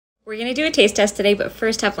We're gonna do a taste test today, but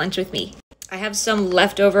first have lunch with me. I have some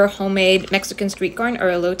leftover homemade Mexican street corn or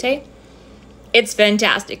elote. It's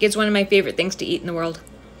fantastic. It's one of my favorite things to eat in the world.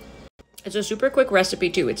 It's a super quick recipe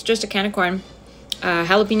too. It's just a can of corn,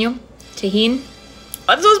 jalapeno, tahini.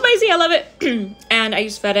 Oh, it's so spicy, I love it. And I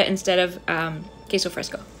use feta instead of queso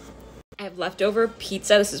fresco. I have leftover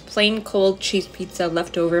pizza. This is plain cold cheese pizza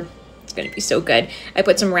leftover. It's gonna be so good. I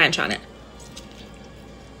put some ranch on it.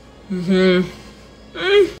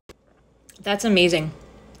 That's amazing.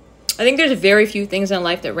 I think there's very few things in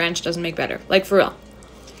life that ranch doesn't make better. Like, for real.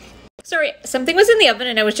 Sorry, something was in the oven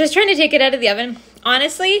and I was just trying to take it out of the oven.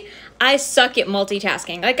 Honestly, I suck at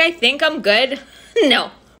multitasking. Like, I think I'm good. No.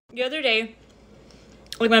 The other day,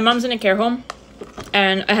 like, my mom's in a care home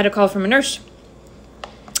and I had a call from a nurse.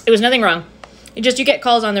 It was nothing wrong. You get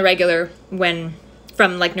calls on the regular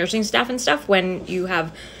from like nursing staff and stuff when you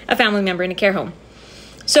have a family member in a care home.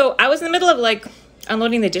 So I was in the middle of like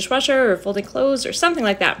unloading the dishwasher or folding clothes or something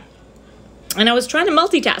like that. And I was trying to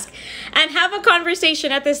multitask and have a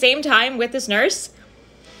conversation at the same time with this nurse.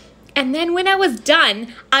 And then when I was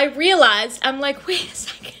done, I realized, I'm like, wait a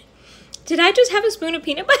second. Did I just have a spoon of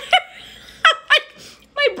peanut butter?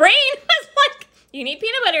 My brain was like, you need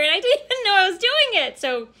peanut butter. And I didn't even know I was doing it.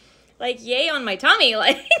 So like, yay on my tummy.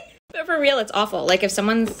 Like, but for real, it's awful. Like if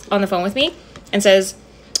someone's on the phone with me and says,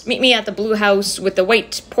 meet me at the blue house with the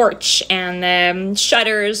white porch and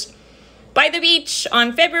shutters by the beach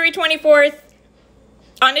on February 24th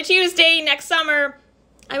on a Tuesday next summer,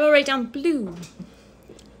 I will write down blue.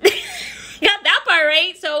 Got that part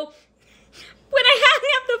right. So when I hang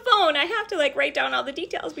up the phone, I have to like write down all the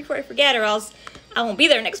details before I forget, or else I won't be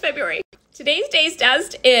there next February. Today's taste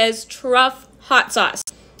test is Truff hot sauce.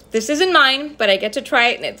 This isn't mine, but I get to try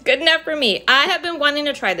it and it's good enough for me. I have been wanting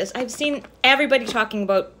to try this. I've seen everybody talking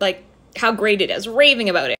about like how great it is, raving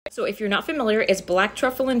about it. So if you're not familiar, it's black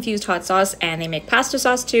truffle infused hot sauce and they make pasta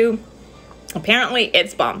sauce too. Apparently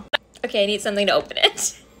it's bomb. Okay, I need something to open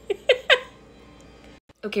it.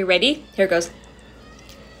 Okay, ready? Here it goes.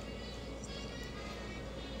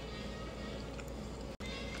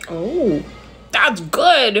 Oh, that's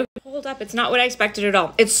good. Hold up, it's not what I expected at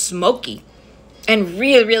all. It's smoky and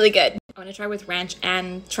really, really good. I want to try with ranch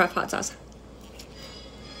and truff hot sauce.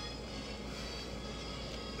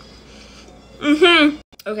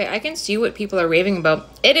 Okay, I can see what people are raving about.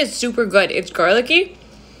 It is super good. It's garlicky.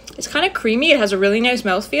 It's kind of creamy. It has a really nice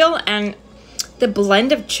mouthfeel. And the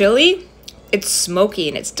blend of chili, it's smoky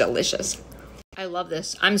and it's delicious. I love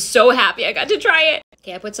this. I'm so happy I got to try it.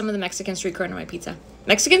 Okay, I put some of the Mexican street corn on my pizza.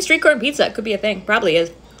 Mexican street corn pizza. It could be a thing. Probably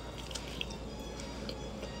is.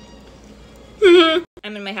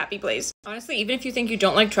 I'm in my happy place. Honestly, even if you think you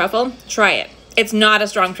don't like truffle, try it. It's not a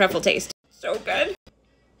strong truffle taste. So good.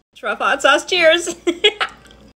 Truff hot sauce, cheers.